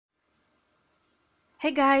Hey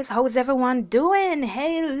guys, how's everyone doing?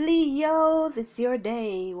 Hey Leos, it's your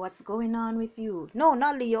day. What's going on with you? No,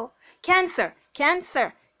 not Leo. Cancer,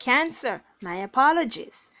 Cancer, Cancer. My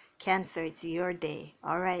apologies. Cancer, it's your day.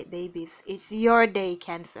 All right, babies, it's your day,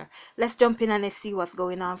 Cancer. Let's jump in and let's see what's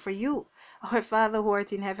going on for you. Our Father who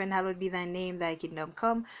art in heaven, hallowed be thy name, thy kingdom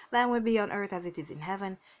come. Thine will be on earth as it is in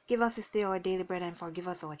heaven. Give us this day our daily bread and forgive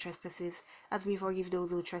us our trespasses, as we forgive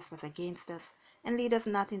those who trespass against us. And lead us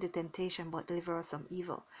not into temptation, but deliver us from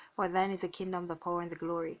evil. For thine is the kingdom, the power, and the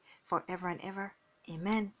glory, forever and ever.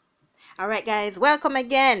 Amen. All right, guys, welcome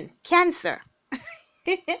again. Cancer.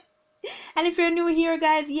 And if you're new here,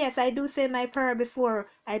 guys, yes, I do say my prayer before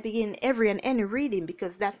I begin every and any reading,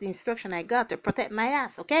 because that's the instruction I got to protect my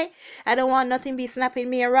ass, okay? I don't want nothing be snapping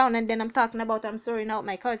me around and then I'm talking about I'm throwing out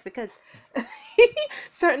my cards because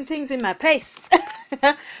certain things in my place.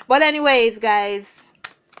 But anyways, guys,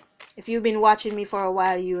 if you've been watching me for a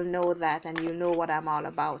while, you'll know that and you know what I'm all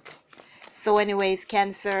about. So anyways,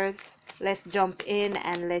 Cancers, let's jump in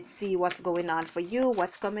and let's see what's going on for you.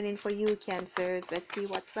 What's coming in for you, Cancers? Let's see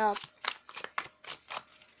what's up.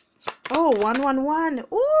 Oh, 111.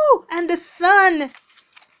 Ooh, and the sun.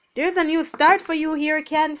 There's a new start for you here,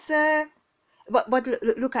 Cancer. But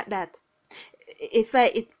look at that. It's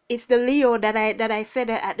like it's the Leo that I said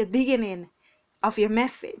at the beginning of your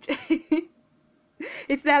message.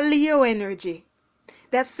 It's that Leo energy.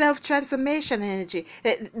 That self-transformation energy,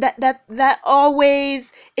 that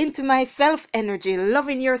always into myself energy,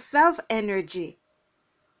 loving yourself energy.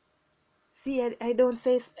 See, I don't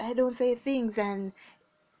say things and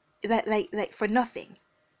that like for nothing.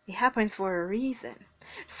 It happens for a reason.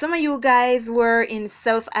 Some of you guys were in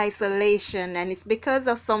self-isolation and it's because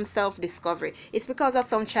of some self-discovery. It's because of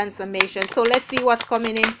some transformation. So let's see what's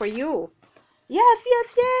coming in for you. Yes,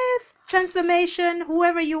 yes, yes. Transformation.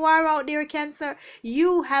 Whoever you are out there, Cancer,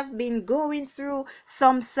 you have been going through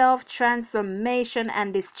some self-transformation,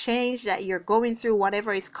 and this change that you're going through,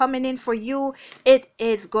 whatever is coming in for you, it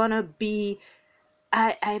is gonna be,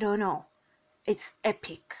 I don't know. It's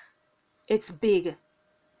epic. It's big.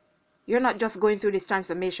 You're not just going through this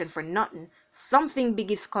transformation for nothing. Something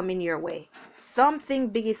big is coming your way. Something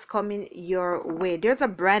big is coming your way. There's a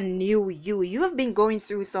brand new you. You have been going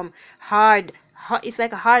through some hard, it's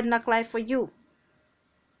like a hard knock life for you.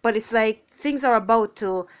 But it's like things are about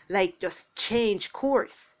to like just change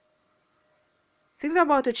course. Things are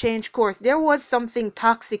about to change course. There was something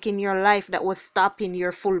toxic in your life that was stopping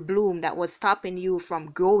your full bloom, that was stopping you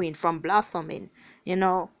from growing, from blossoming, you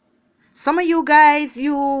know. Some of you guys,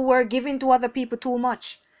 you were giving to other people too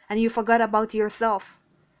much and you forgot about yourself.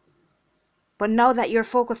 But now that you're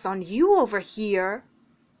focused on you over here,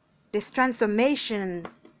 this transformation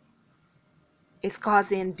is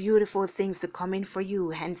causing beautiful things to come in for you.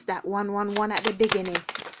 Hence that 111 at the beginning.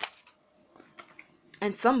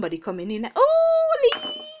 And somebody coming in. Oh,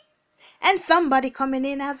 and somebody coming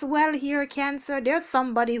in as well here, Cancer. There's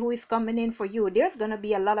somebody who is coming in for you. There's going to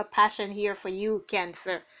be a lot of passion here for you,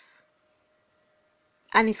 Cancer.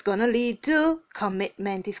 And it's going to lead to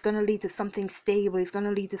commitment. It's going to lead to something stable. It's going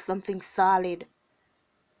to lead to something solid.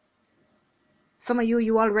 Some of you,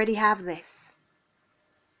 you already have this.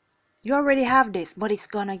 You already have this, but it's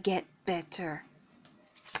going to get better.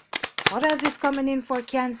 What else is coming in for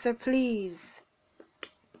Cancer, please?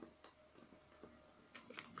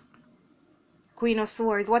 Queen of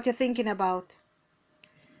Swords, what you thinking about?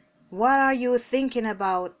 What are you thinking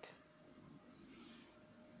about?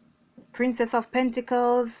 Princess of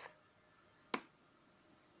Pentacles.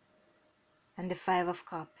 And the Five of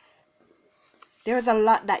Cups. There's a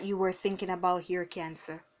lot that you were thinking about here,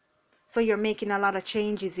 Cancer. So you're making a lot of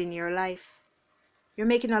changes in your life. You're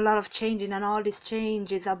making a lot of changing, and all this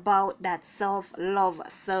change is about that self-love,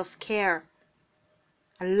 self-care.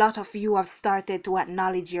 A lot of you have started to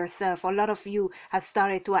acknowledge yourself. A lot of you have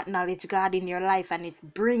started to acknowledge God in your life, and it's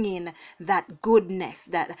bringing that goodness,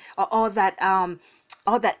 that all that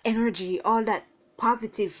energy, all that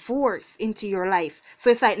positive force into your life.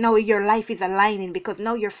 So it's like now your life is aligning because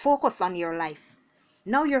now you're focused on your life.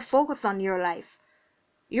 Now you're focused on your life.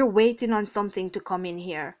 You're waiting on something to come in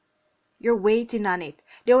here. You're waiting on it.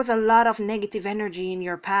 There was a lot of negative energy in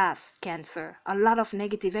your past, Cancer. A lot of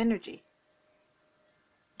negative energy.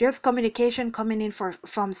 There's communication coming in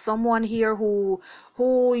from someone here who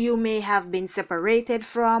you may have been separated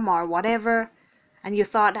from or whatever. And you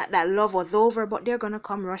thought that love was over, but they're going to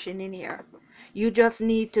come rushing in here. You just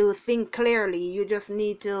need to think clearly. You just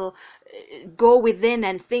need to go within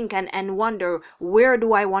and think and wonder, where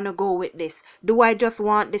do I want to go with this? Do I just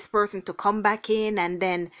want this person to come back in and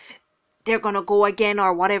then they're gonna go again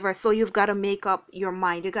or whatever. So you've got to make up your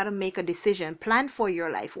mind. You got to make a decision, plan for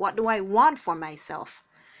your life. What do I want for myself,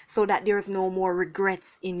 so that there's no more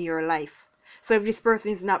regrets in your life? So if this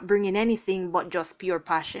person is not bringing anything but just pure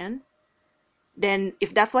passion, then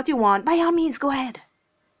if that's what you want, by all means, go ahead.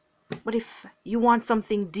 But if you want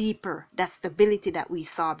something deeper, that stability that we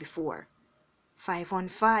saw before,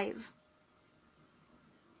 515,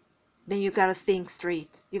 then you got to think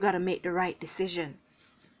straight. You got to make the right decision.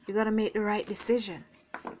 You got to make the right decision.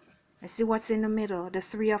 Let's see what's in the middle. The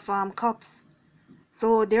Three of Cups.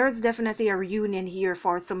 So there's definitely a reunion here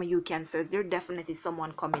for some of you Cancers. There's definitely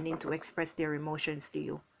someone coming in to express their emotions to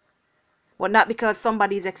you. But not because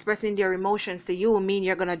somebody's expressing their emotions to you mean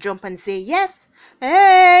you're going to jump and say, yes,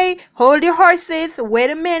 hey, hold your horses. Wait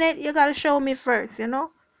a minute. You got to show me first, you know.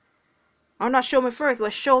 Or not show me first,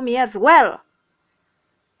 but show me as well.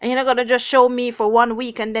 And you're not going to just show me for 1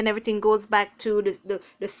 week and then everything goes back to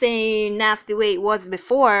the same nasty way it was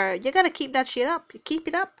before. You got to keep that shit up. Keep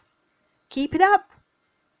it up. Keep it up.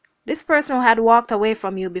 This person had walked away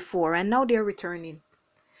from you before and now they're returning.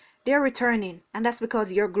 They're returning. And that's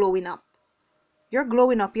because you're glowing up. You're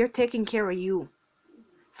glowing up. You're taking care of you.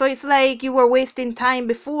 So it's like you were wasting time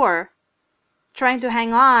before trying to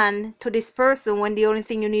hang on to this person when the only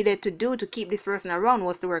thing you needed to do to keep this person around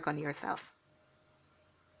was to work on yourself.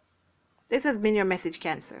 This has been your message,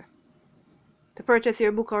 Cancer. To purchase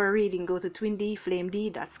your book or a reading, go to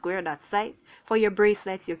twindflamed.square.site. For your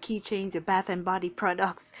bracelets, your keychains, your bath and body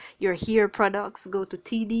products, your hair products, go to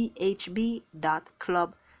tdhb.club.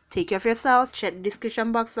 Take care of yourself. Check the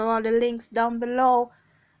description box for all the links down below.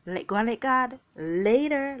 Let go and let God.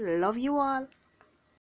 Later. Love you all.